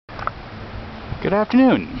Good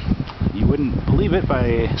afternoon. You wouldn't believe it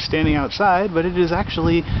by standing outside, but it is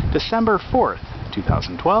actually December 4th,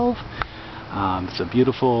 2012. It's a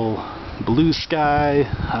beautiful blue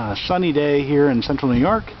sky, sunny day here in central New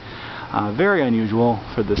York. Very unusual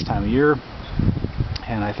for this time of year,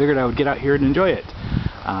 and I figured I would get out here and enjoy it.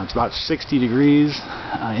 It's about 60 degrees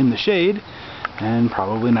in the shade, and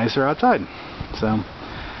probably nicer outside. So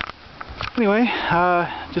anyway,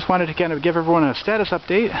 just wanted to kind of give everyone a status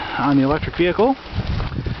update on the electric vehicle,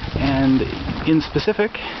 and in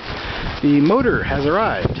specific, the motor has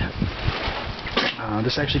arrived.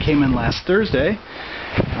 This actually came in last Thursday,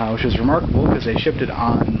 which was remarkable because they shipped it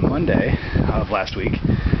on Monday of last week,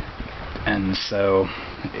 and so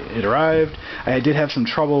it arrived. I did have some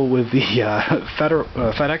trouble with the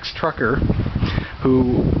FedEx trucker,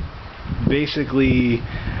 who basically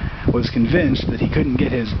was convinced that he couldn't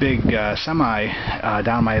get his big semi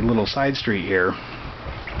down my little side street here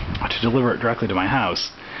to deliver it directly to my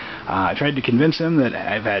house. I tried to convince him that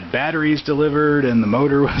I've had batteries delivered and the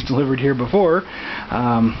motor was delivered here before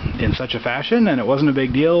in such a fashion, and it wasn't a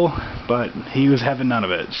big deal, but he was having none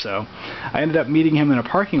of it. So I ended up meeting him in a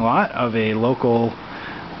parking lot of a local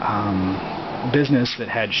business that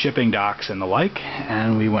had shipping docks and the like,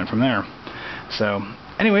 and we went from there. So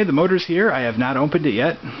anyway, the motor's here. I have not opened it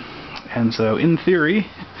yet, and so in theory,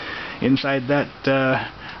 inside that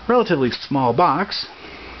relatively small box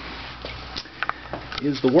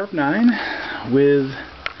is the WarP 9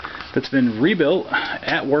 that's been rebuilt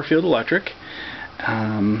at Warfield Electric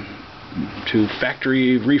to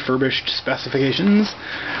factory refurbished specifications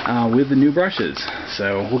with the new brushes.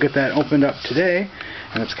 So we'll get that opened up today,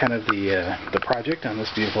 and it's kind of the project on this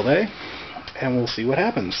beautiful day, and we'll see what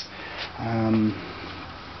happens.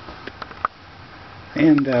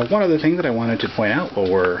 And one other thing that I wanted to point out while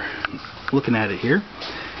we're looking at it here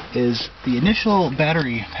is the initial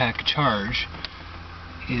battery pack charge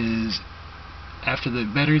is, after the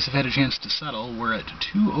batteries have had a chance to settle, we're at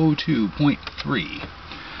 202.3.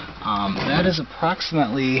 That is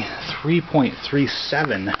approximately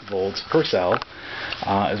 3.37 volts per cell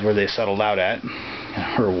is where they settled out at,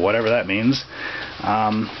 or whatever that means.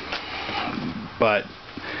 But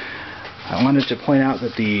I wanted to point out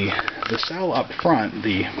that the cell up front,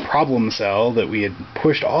 the problem cell that we had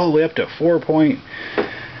pushed all the way up to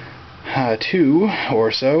 4.2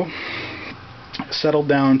 or so, settled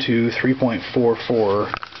down to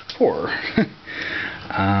 3.444.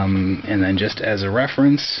 And then just as a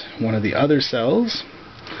reference, one of the other cells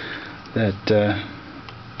that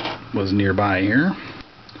was nearby here,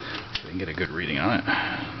 so I can get a good reading on it.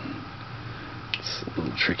 It's a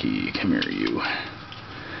little tricky. Come here, you.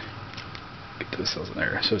 Get those cells in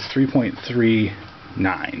there. So it's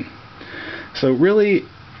 3.39. So really,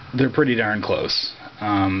 they're pretty darn close.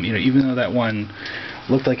 Even though that one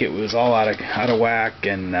looked like it was all out of whack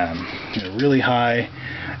and really high,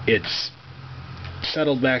 it's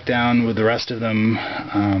settled back down with the rest of them,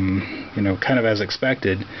 kind of as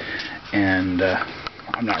expected, and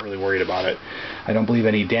I'm not really worried about it. I don't believe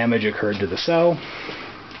any damage occurred to the cell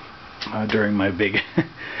during my big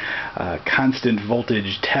constant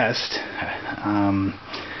voltage test,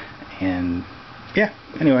 and yeah,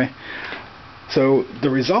 anyway, so the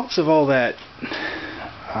results of all that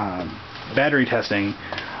battery testing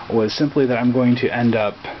was simply that I'm going to end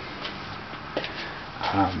up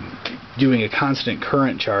doing a constant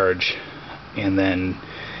current charge and then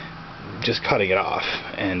just cutting it off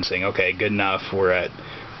and saying, okay, good enough. We're at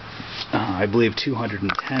I believe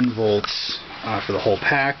 210 volts for the whole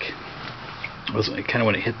pack. It was kind of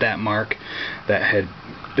when it hit that mark that had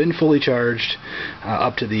been fully charged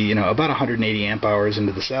up to the about 180 amp hours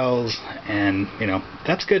into the cells, and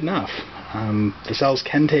that's good enough. The cells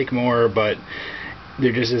can take more, but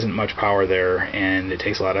there just isn't much power there, and it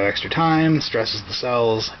takes a lot of extra time, stresses the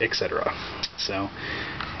cells, etc. So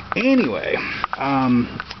anyway,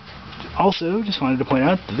 also just wanted to point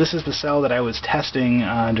out that this is the cell that I was testing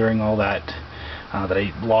during all that that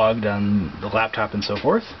I logged on the laptop and so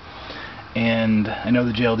forth. And I know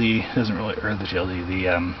the JLD doesn't really, or the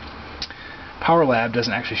Power Lab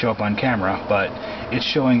doesn't actually show up on camera, but it's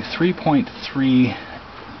showing 3.38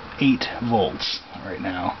 volts right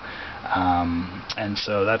now, and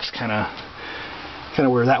so that's kind of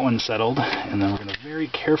where that one settled. And then we're going to very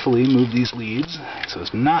carefully move these leads so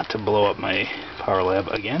as not to blow up my Power Lab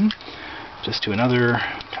again, just to another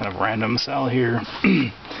kind of random cell here,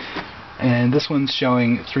 and this one's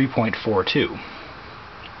showing 3.42.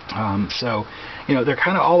 So they're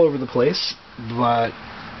kind of all over the place, but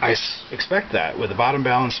I expect that with a bottom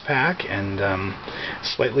balanced pack and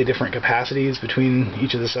slightly different capacities between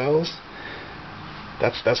each of the cells,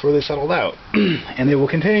 that's where they settled out, and they will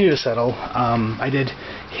continue to settle. I did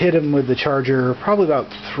hit them with the charger probably about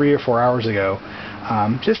 3 or 4 hours ago,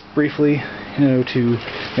 just briefly, you know, to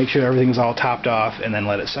make sure everything's all topped off, and then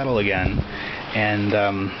let it settle again.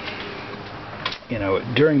 And you know,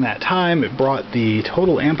 during that time, it brought the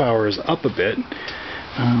total amp hours up a bit.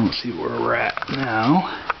 Let's see where we're at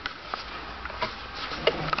now.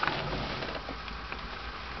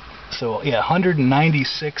 So yeah,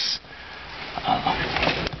 196.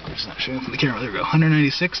 It's not showing from the camera. There we go.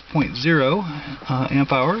 196.0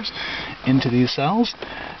 amp hours into these cells,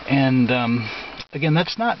 and again,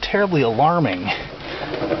 that's not terribly alarming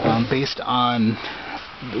based on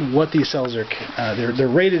what these cells are. They're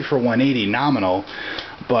rated for 180 nominal,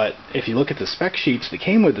 but if you look at the spec sheets that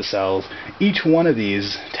came with the cells, each one of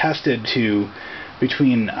these tested to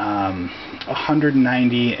between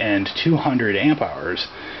 190 and 200 amp hours,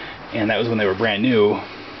 and that was when they were brand new,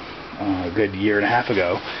 a good year and a half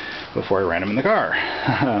ago, before I ran them in the car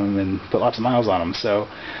and put lots of miles on them. So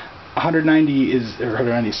 190 or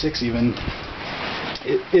 196 even,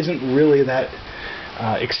 it isn't really that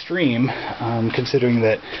extreme, considering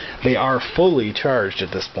that they are fully charged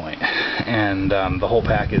at this point, and the whole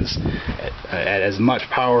pack is at as much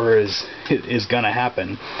power as is going to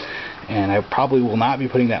happen. And I probably will not be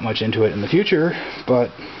putting that much into it in the future, but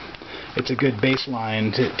it's a good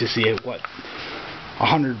baseline to see what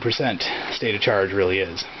 100% state of charge really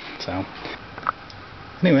is. So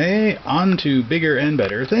anyway, on to bigger and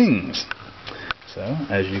better things. So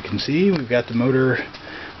as you can see, we've got the motor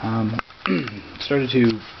started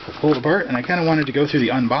to pull it apart, and I kind of wanted to go through the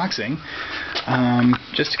unboxing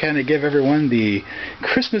just to kind of give everyone the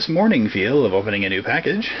Christmas morning feel of opening a new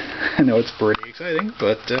package. I know it's pretty exciting,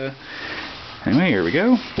 but anyway, here we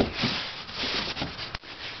go.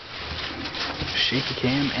 Shaky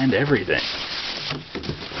cam and everything.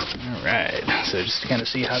 Alright, so just to kind of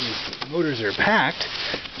see how these motors are packed,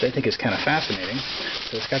 which I think is kind of fascinating.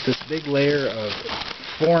 So it's got this big layer of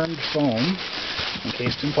formed foam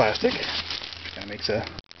encased in plastic, which kind of makes a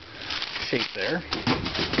shape there.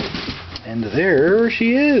 And there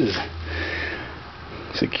she is,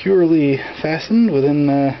 securely fastened within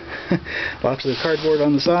lots of cardboard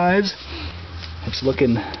on the sides. It's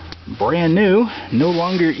looking brand new, no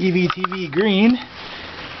longer EVTV green.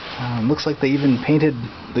 Looks like they even painted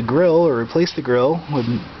the grill, or replaced the grill with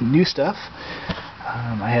new stuff.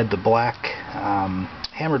 I had the black,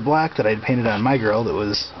 hammered black that I'd painted on my grill that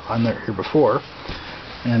was on there here before.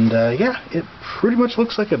 And yeah, it pretty much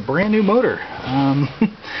looks like a brand new motor.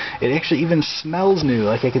 It actually even smells new,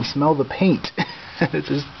 like I can smell the paint. It's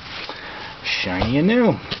just shiny and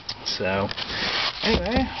new. So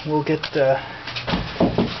anyway, we'll get this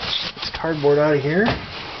cardboard out of here.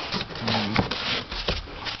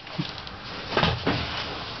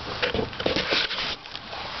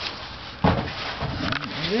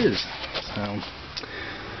 It is. So,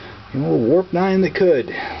 you know, a Warp 9 that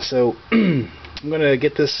could. So I'm going to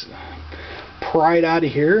get this pried out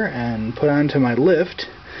of here and put onto my lift.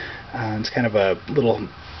 It's kind of a little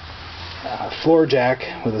floor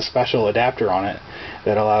jack with a special adapter on it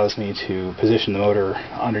that allows me to position the motor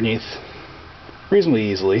underneath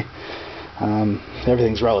reasonably easily.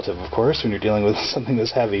 Everything's relative, of course, when you're dealing with something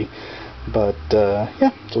this heavy. But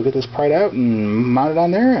yeah, so we'll get this pried out and mount it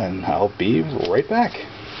on there, and I'll be right back.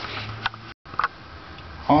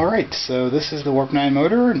 Alright, so this is the Warp 9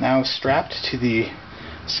 motor now strapped to the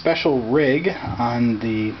special rig on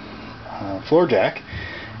the floor jack.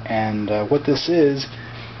 And what this is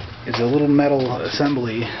a little metal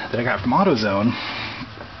assembly that I got from AutoZone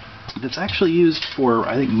that's actually used for,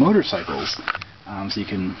 I think, motorcycles. So you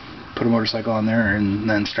can put a motorcycle on there and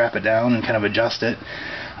then strap it down and kind of adjust it.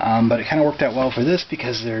 But it kind of worked out well for this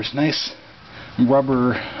because there's nice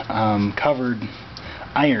rubber covered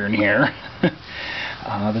iron here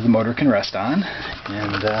that the motor can rest on,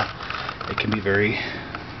 and it can be very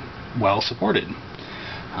well supported.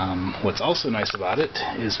 What's also nice about it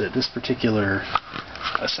is that this particular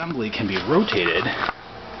assembly can be rotated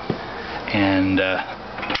and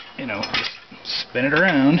you know, just spin it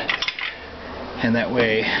around, and that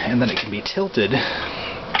way, and then it can be tilted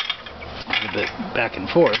a bit back and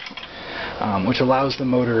forth, which allows the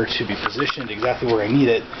motor to be positioned exactly where I need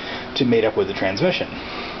it to mate up with the transmission.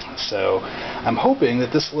 So I'm hoping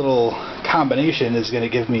that this little combination is going to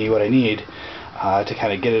give me what I need to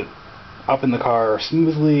kind of get it up in the car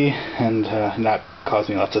smoothly and not cause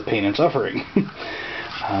me lots of pain and suffering.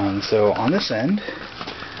 So on this end,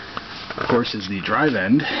 of course, is the drive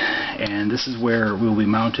end, and this is where we'll be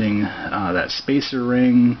mounting that spacer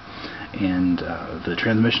ring and the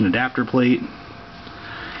transmission adapter plate.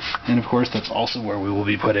 And of course, that's also where we will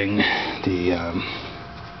be putting the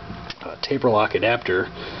taper lock adapter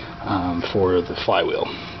for the flywheel.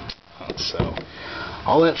 So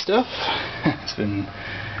all that stuff has been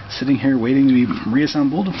sitting here waiting to be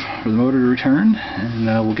reassembled for the motor to return, and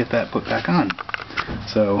we'll get that put back on.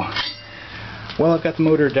 So while I've got the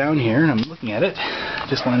motor down here and I'm looking at it, I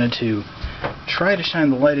just wanted to try to shine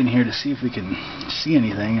the light in here to see if we can see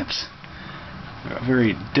anything. It's a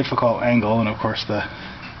very difficult angle, and of course the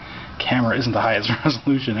camera isn't the highest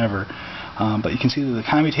resolution ever, but you can see that the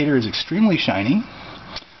commutator is extremely shiny.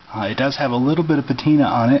 It does have a little bit of patina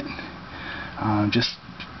on it. Just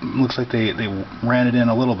looks like they ran it in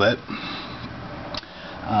a little bit.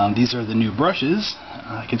 These are the new brushes.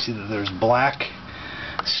 I can see that there's black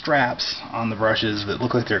straps on the brushes that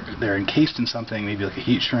look like they're encased in something, maybe like a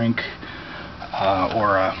heat shrink,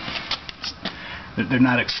 or they're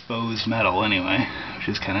not exposed metal anyway, which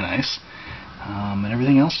is kind of nice. And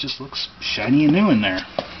everything else just looks shiny and new in there.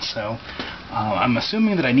 So I'm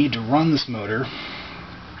assuming that I need to run this motor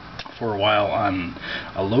for a while on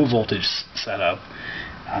a low voltage setup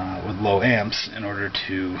with low amps in order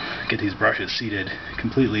to get these brushes seated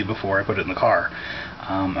completely before I put it in the car.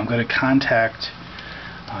 I'm going to contact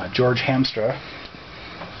George Hamstra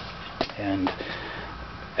and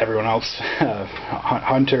everyone else,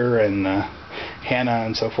 Hunter and Hannah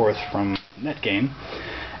and so forth from Netgain,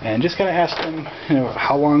 and just kind of ask them,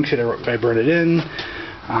 how long should I burn it in?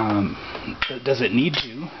 Does it need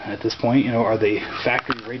to at this point? Are they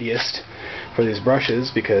factory radiused for these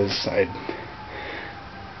brushes? Because I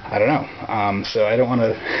don't know. So I don't want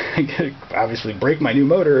to obviously break my new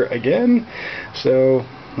motor again. So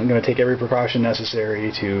I'm going to take every precaution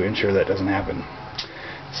necessary to ensure that doesn't happen.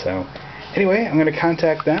 So anyway, I'm going to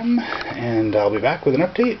contact them, and I'll be back with an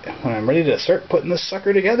update when I'm ready to start putting this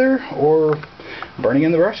sucker together or burning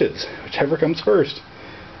in the brushes, whichever comes first.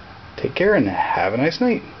 Take care and have a nice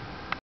night.